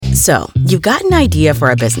So, you've got an idea for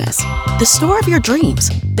a business, the store of your dreams.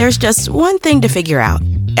 There's just one thing to figure out: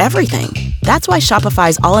 everything. That's why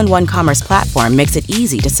Shopify's all-in-one commerce platform makes it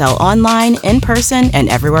easy to sell online, in person, and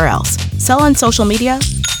everywhere else. Sell on social media,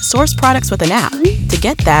 source products with an app to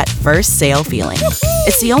get that first sale feeling.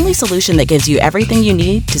 It's the only solution that gives you everything you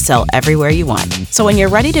need to sell everywhere you want. So when you're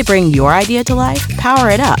ready to bring your idea to life, power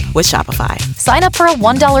it up with Shopify. Sign up for a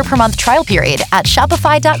 $1 per month trial period at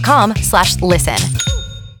shopify.com/listen.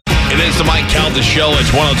 It is the Mike Calta Show. It's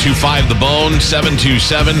 102.5 The Bone,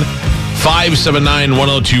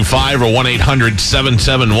 727-579-1025 or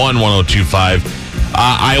 1-800-771-1025.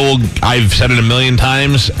 I've said it a million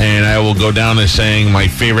times, and I will go down as saying my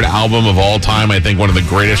favorite album of all time. I think one of the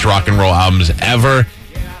greatest rock and roll albums ever,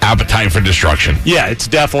 Appetite for Destruction. Yeah, it's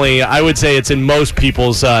definitely, I would say it's in most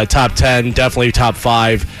people's top 10, definitely top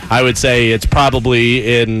 5. I would say it's probably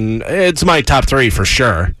it's my top 3 for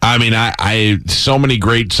sure. I mean, I so many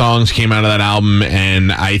great songs came out of that album,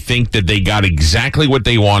 and I think that they got exactly what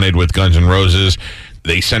they wanted with Guns N' Roses.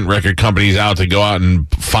 They sent record companies out to go out and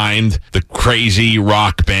find the crazy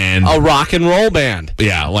rock band. A rock and roll band.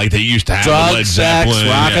 Yeah, like they used to have. Drugs, Led Zeppelin. sex,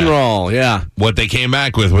 rock and roll, yeah. What they came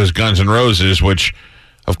back with was Guns N' Roses, which,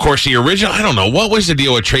 of course, the original, I don't know, what was the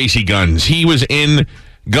deal with Tracy Guns? He was in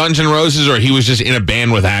Guns N' Roses, or he was just in a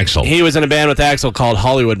band with Axl? He was in a band with Axl called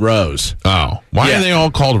Hollywood Rose. Oh. Why are they all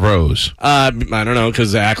called Rose? I don't know,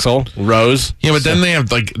 because Axl, Rose. Yeah, but then they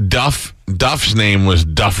have, like, Duff. Duff's name was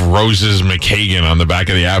Duff Roses McKagan on the back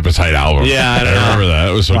of the Appetite album. Yeah, I remember that.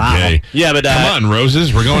 It was so gay. Yeah, but come on,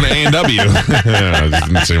 Roses, we're going to A&W.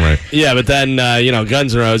 Didn't seem right. Yeah, but then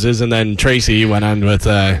Guns N' Roses, and then Tracy went on with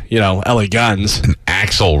LA Guns. And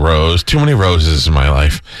Axl Rose. Too many roses in my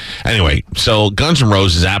life. Anyway, so Guns N'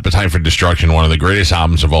 Roses' Appetite for Destruction, one of the greatest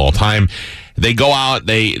albums of all time. They go out,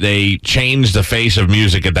 they changed the face of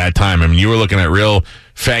music at that time. I mean, you were looking at real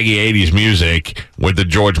faggy 80s music with the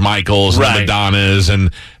George Michaels and the Madonnas,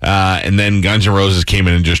 and then Guns N' Roses came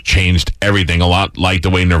in and just changed everything, a lot like the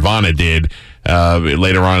way Nirvana did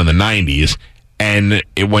later on in the 90s. And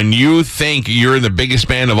when you think you're the biggest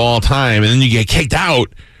band of all time, and then you get kicked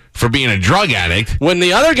out for being a drug addict. When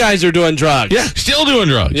the other guys are doing drugs. Yeah, still doing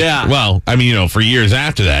drugs. Yeah. Well, I mean, for years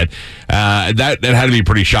after that, that had to be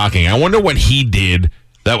pretty shocking. I wonder what he did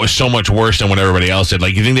that was so much worse than what everybody else did.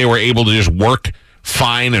 Like, you think they were able to just work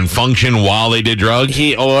fine and function while they did drugs?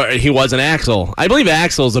 He wasn't Axl. I believe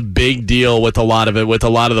Axl's a big deal with a lot of it, with a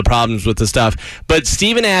lot of the problems with the stuff. But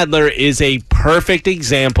Steven Adler is a perfect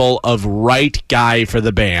example of right guy for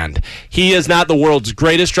the band. He is not the world's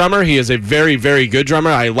greatest drummer. He is a very, very good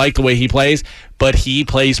drummer. I like the way he plays, but he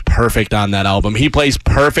plays perfect on that album. He plays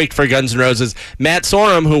perfect for Guns N' Roses. Matt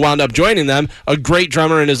Sorum, who wound up joining them, a great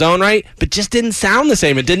drummer in his own right, but just didn't sound the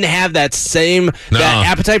same. It didn't have that same that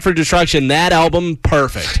Appetite for Destruction. That album,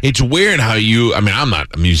 perfect. It's weird how I'm not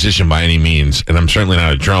a musician by any means, and I'm certainly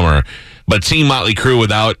not a drummer, but seeing Motley Crue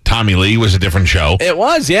without Tommy Lee was a different show. It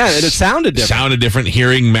was, yeah, and it sounded different.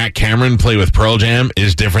 Hearing Matt Cameron play with Pearl Jam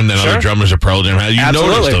is different than other drummers of Pearl Jam. You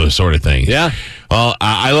notice those sort of things. Yeah. Well,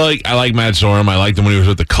 I like Matt Sorum. I liked him when he was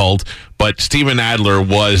with the Cult. But Steven Adler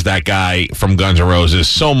was that guy from Guns N' Roses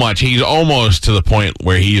so much. He's almost to the point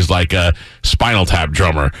where he's like a Spinal Tap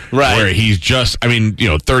drummer. Right. Where he's just,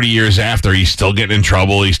 30 years after, he's still getting in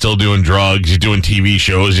trouble. He's still doing drugs. He's doing TV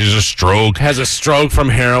shows. He has a stroke. Has a stroke from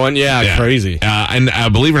heroin. Yeah. Crazy. And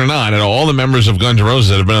believe it or not, out of all the members of Guns N' Roses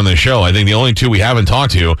that have been on this show, I think the only two we haven't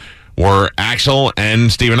talked to were Axl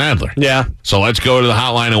and Steven Adler. Yeah. So let's go to the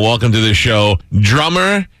hotline and welcome to the show,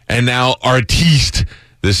 drummer and now artiste.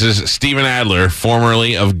 This is Steven Adler,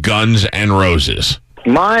 formerly of Guns N' Roses.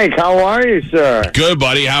 Mike, how are you, sir? Good,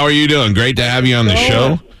 buddy. How are you doing? Great to have you on the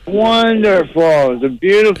show. Wonderful. It's a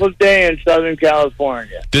beautiful day in Southern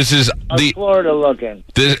California. This is Florida looking.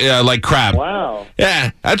 This like crap. Wow.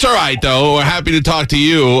 Yeah, that's all right, though. We're happy to talk to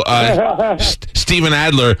you. Steven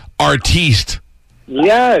Adler, artiste.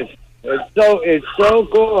 Yes. It's so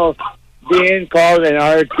cool being called an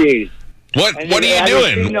artiste. What are you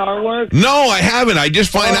doing? Seen our work? No, I haven't. I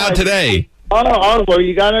just find out today. Well,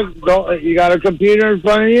 you got a computer in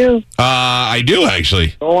front of you? I do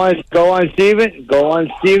actually. Go on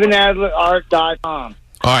StevenAdlerArt.com.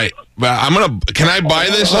 All right, can I buy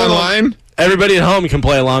this online? Everybody at home can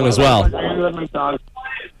play along as well.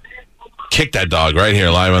 Kick that dog right here,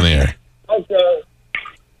 live on the air. Okay.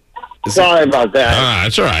 Sorry about that.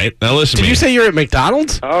 That's all right. Now listen. Did you say you're at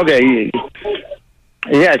McDonald's? Okay.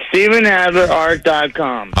 Yeah,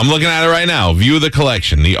 StevenAdlerArt.com. I'm looking at it right now. View the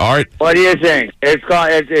collection, the art. What do you think? It's called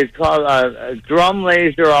drum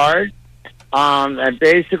laser art. And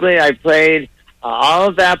basically, I played all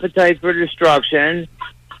of Appetite for Destruction,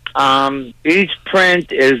 Each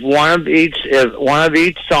print is one of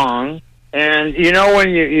each song. And you know when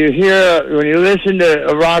when you listen to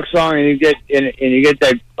a rock song and you get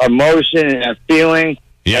that emotion and that feeling,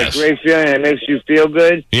 Yes. that great feeling that makes you feel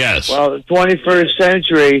good. Yes. Well, the 21st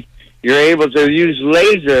century, you're able to use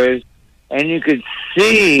lasers, and you could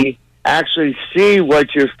actually see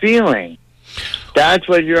what you're feeling. That's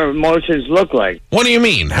what your emotions look like. What do you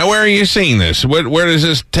mean? Where are you seeing this? Where is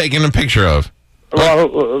this taken a picture of?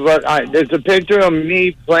 Well, there's a picture of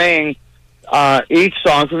me playing each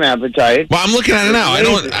song from Appetite. Well, I'm looking at it now.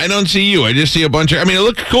 I don't see you. I just see a bunch of. I mean, it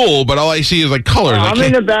looks cool, but all I see is like colors. I'm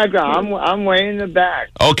in the background. I'm way in the back.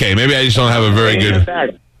 Okay, maybe I just don't have a very Way in the good. back.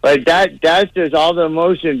 But that's just all the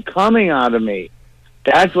emotion coming out of me.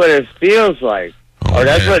 That's what it feels like, Oh, or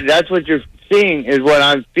that's man. what you're seeing is what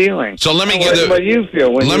I'm feeling. So let me What- give what you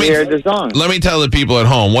feel when you hear the song. Let me tell the people at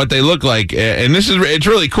home what they look like, and it's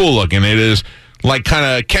really cool looking. It is like kind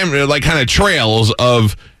of trails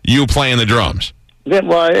of you playing the drums.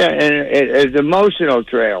 Well, yeah, and it's emotional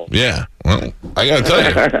trail. Yeah. Well, I gotta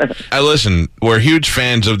tell you, we're huge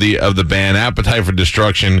fans of the band. Appetite for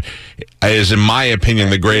Destruction is, in my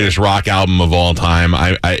opinion, the greatest rock album of all time.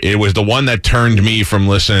 It was the one that turned me from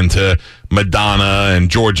listening to Madonna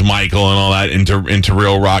and George Michael and all that into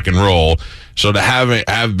real rock and roll. So to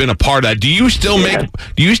have been a part of that, do you still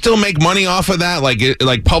make money off of that,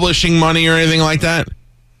 like publishing money or anything like that?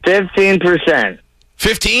 15%.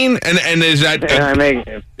 15, and is that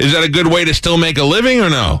Is that a good way to still make a living or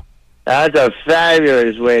no? That's a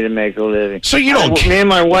fabulous way to make a living. So you don't. Me and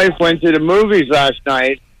my wife went to the movies last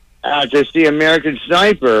night to see American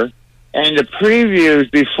Sniper, and the previews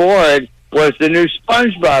before it was the new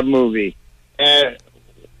SpongeBob movie. And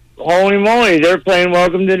holy moly, they're playing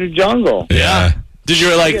Welcome to the Jungle. Yeah. Did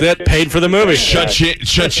you like that? Paid for the movie?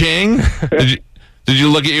 Cha-ching. Did you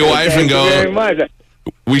look at your wife and Thank you very go, much.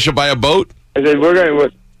 "We should buy a boat"? I said we're gonna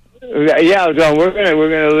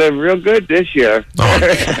live real good this year. God,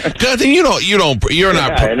 then you're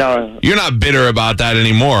not bitter about that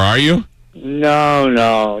anymore, are you? No.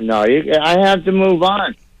 I have to move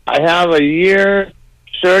on. I have a year,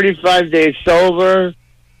 35 days sober,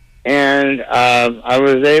 and I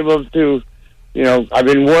was able to,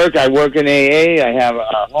 I work in AA. I have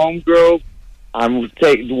a home group. I'm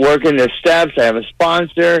working the steps. I have a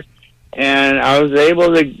sponsor, and I was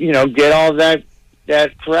able to, get all that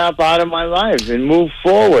crap out of my life and move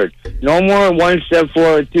forward. No more one step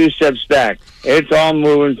forward, two steps back. It's all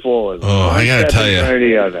moving forward. Oh, I gotta tell you,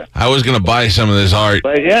 the other. I was gonna buy some of this art.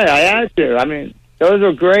 But yeah, I had to. I mean, those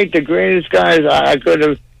were great, the greatest guys I could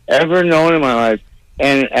have ever known in my life.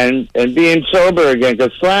 And being sober again,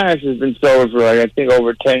 because Flash has been sober for I think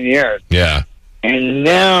over 10 years. Yeah. And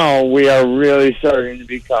now we are really starting to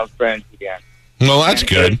become friends again. Well, that's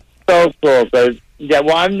good. It's so cool because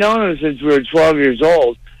I've known him since we were 12 years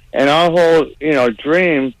old, and our whole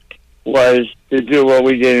dream was to do what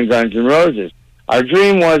we did in Guns N' Roses. Our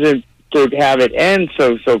dream wasn't to have it end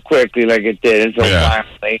so quickly like it did and so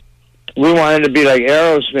violently. We wanted to be like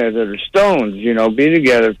Aerosmith or the Stones, be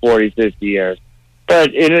together 40, 50 years.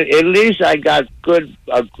 But at least I got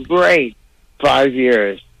a great 5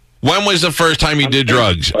 years. When was the first time you did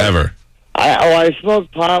drugs ever? I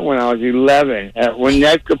smoked pot when I was 11 at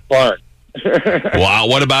Winnetka Park. Wow.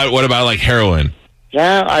 What about like heroin?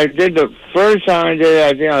 Yeah, I did the first time I did it,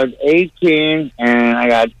 I think I was 18, and I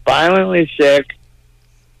got violently sick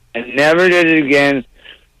and never did it again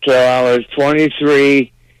till I was 23,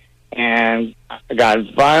 and I got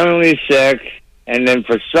violently sick, and then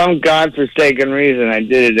for some godforsaken reason, I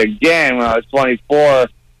did it again when I was 24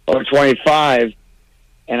 or 25,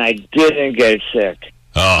 and I didn't get sick.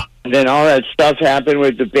 Oh. And then all that stuff happened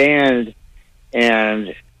with the band,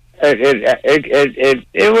 and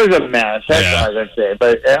it was a mess. That's all I can say.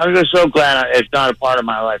 But I'm just so glad it's not a part of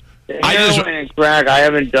my life. Heroin and crack, I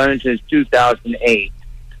haven't done it since 2008.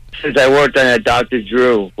 Since I worked on that Dr.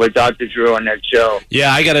 Drew on that show.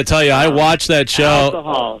 Yeah, I got to tell you, I watched that show.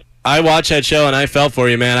 Alcohol. I watched that show and I felt for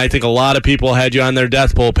you, man. I think a lot of people had you on their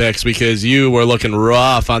death pool picks because you were looking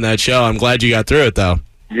rough on that show. I'm glad you got through it, though.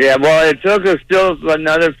 Yeah, well, it took us still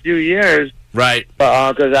another few years. Right.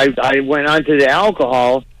 Because I went on to the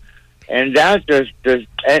alcohol. And that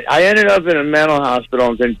I ended up in a mental hospital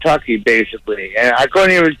in Kentucky, basically. And I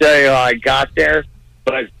couldn't even tell you how I got there,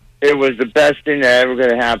 but it was the best thing that ever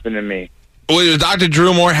could have happened to me. Was Dr.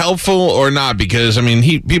 Drew more helpful or not? Because, I mean,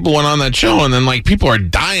 people went on that show, and then, people are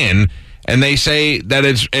dying, and they say that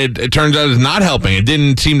it turns out it's not helping. It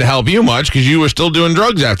didn't seem to help you much because you were still doing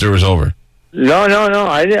drugs after it was over. No.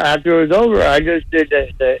 I did. After it was over, I just did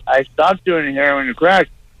that. I stopped doing heroin and crack.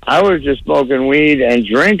 I was just smoking weed and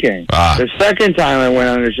drinking. The second time I went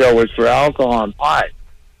on the show was for alcohol and pot.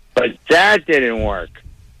 But that didn't work.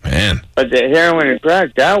 Man. But the heroin and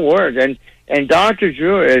crack, that worked. And Dr.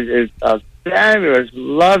 Drew is a fabulous,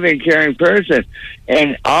 loving, caring person.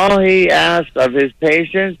 And all he asks of his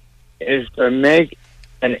patients is to make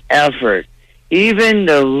an effort. Even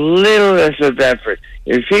the littlest of effort.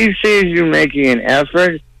 If he sees you making an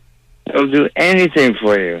effort, he'll do anything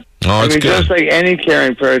for you. Oh, that's good. Just like any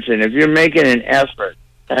caring person, if you're making an effort.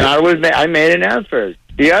 And I made an effort.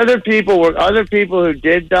 The other people were other people who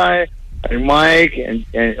did die, and Mike and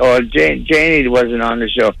Janie wasn't on the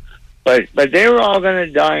show, but they were all going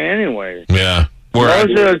to die anyway. Yeah,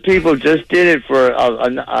 most of those people just did it for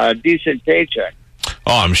a decent paycheck.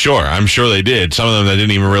 Oh, I'm sure they did. Some of them that didn't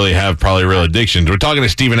even really have probably real addictions. We're talking to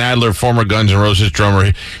Steven Adler, former Guns N' Roses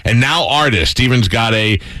drummer, and now artist. Steven's got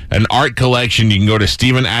an art collection. You can go to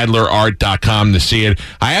StevenAdlerArt.com to see it.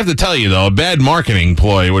 I have to tell you, though, a bad marketing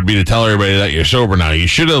ploy would be to tell everybody that you're sober now. You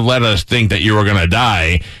should have let us think that you were going to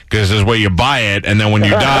die, because this way you buy it, and then when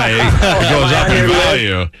you die, it goes up in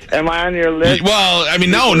value. Am I on your list? Well, I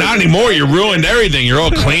mean, no, not anymore. You ruined everything. You're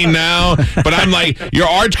all clean now. But I'm like, your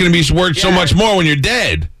art's going to be worth so much more when you're dead.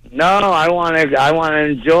 No, I want to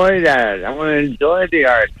enjoy that. I want to enjoy the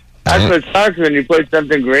art. That's what sucks when you put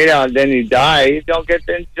something great out and then you die. You don't get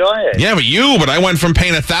to enjoy it. Yeah, but I went from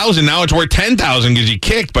paying $1,000, now it's worth $10,000 because you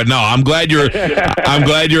kicked. But no, I'm glad you're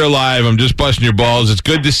alive. I'm just busting your balls. It's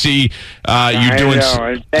good to see you doing.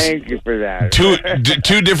 And thank you for that.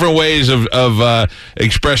 Two different ways of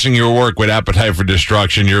expressing your work with Appetite for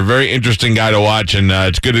Destruction. You're a very interesting guy to watch, and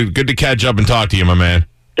it's good to catch up and talk to you, my man.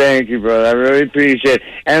 Thank you, brother. I really appreciate it.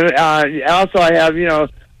 And also, I have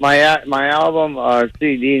my album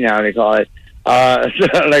CD now. They call it.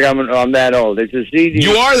 Like I'm that old. It's a CD.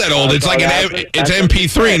 You are that old. It's like it's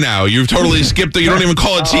MP3 now. You've totally skipped it. You don't even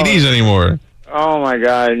call it CDs anymore. Oh my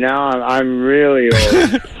God! Now I'm really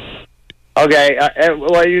old. Okay.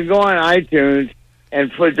 Well, you go on iTunes and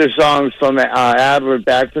put the songs from Adler,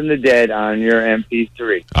 Back from the Dead, on your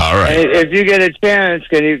MP3. All right. And if you get a chance,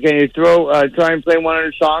 can you try and play one of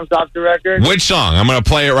the songs off the record? Which song? I'm going to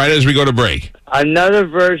play it right as we go to break. Another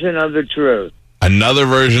Version of the Truth. Another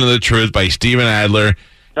Version of the Truth by Steven Adler.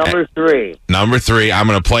 Number 3. Number 3. I'm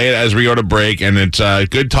going to play it as we go to break, and it's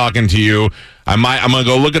good talking to you. I'm going to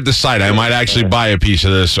go look at the site. I might actually buy a piece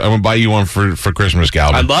of this. I'm going to buy you one for Christmas,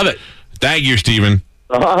 Calvin. I love it. Thank you, Steven.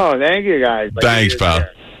 Oh, thank you, guys. Thanks, pal.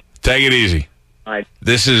 Take it easy. All right.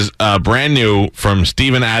 This is brand new from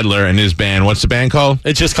Steven Adler and his band. What's the band called?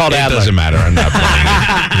 It's just called Adler. It doesn't matter. I'm not playing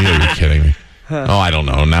it. You gotta be kidding me. Oh, I don't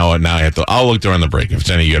know. Now I have to. I'll look during the break. If it's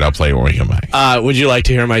any good, I'll play it when we come back. Would you like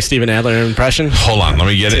to hear my Steven Adler impression? Hold on. Let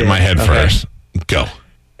me get it in my head first. Go.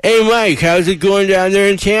 Hey, Mike, how's it going down there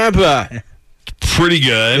in Tampa? Pretty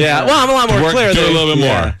good. Yeah. Well, I'm a lot more clear. Do a little bit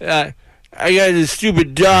more. I got this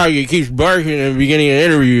stupid dog that keeps barking at the beginning of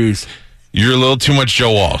interviews. You're a little too much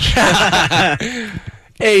Joe Walsh.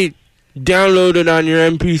 Hey, download it on your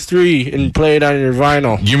MP3 and play it on your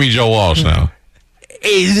vinyl. Give me Joe Walsh now.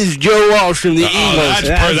 Hey, this is Joe Walsh from the Eagles.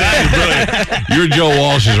 That is brilliant. Your Joe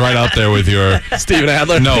Walsh is right out there with your... Steven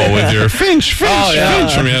Adler? No, with your Finch from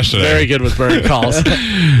yesterday. Very good with bird calls.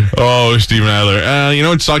 Oh, Steven Adler. You know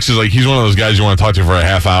what sucks is like he's one of those guys you want to talk to for a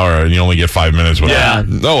half hour and you only get 5 minutes with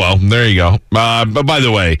him. Oh, well, there you go. But by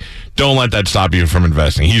the way, don't let that stop you from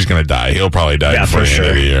investing. He's going to die. He'll probably die before the end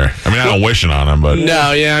of the year. I mean, I don't wish it on him, but...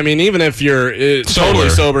 No, yeah, I mean, even if you're totally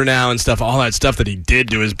sober now and stuff, all that stuff that he did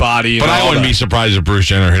to his body. But I wouldn't be surprised if Bruce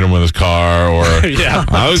Jenner hit him with his car or...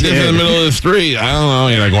 I was in the middle of the street. I don't know.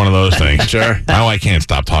 Like one of those things. Sure. Now I can't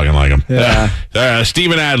stop talking like him. Yeah.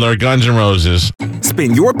 Steven Adler, Guns N' Roses.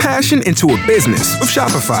 Spin your passion into a business with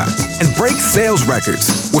Shopify and break sales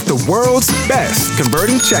records with the world's best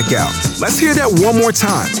converting checkout. Let's hear that one more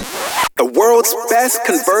time. The world's best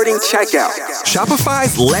converting checkout.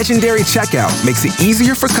 Shopify's legendary checkout makes it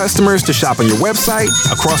easier for customers to shop on your website,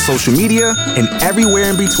 across social media, and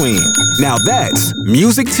everywhere in between. Now that's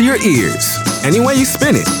music to your ears. Any way you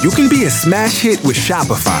spin it, you can be a smash hit with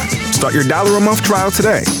Shopify. Start your $1 a month trial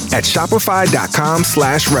today at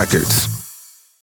shopify.com/records.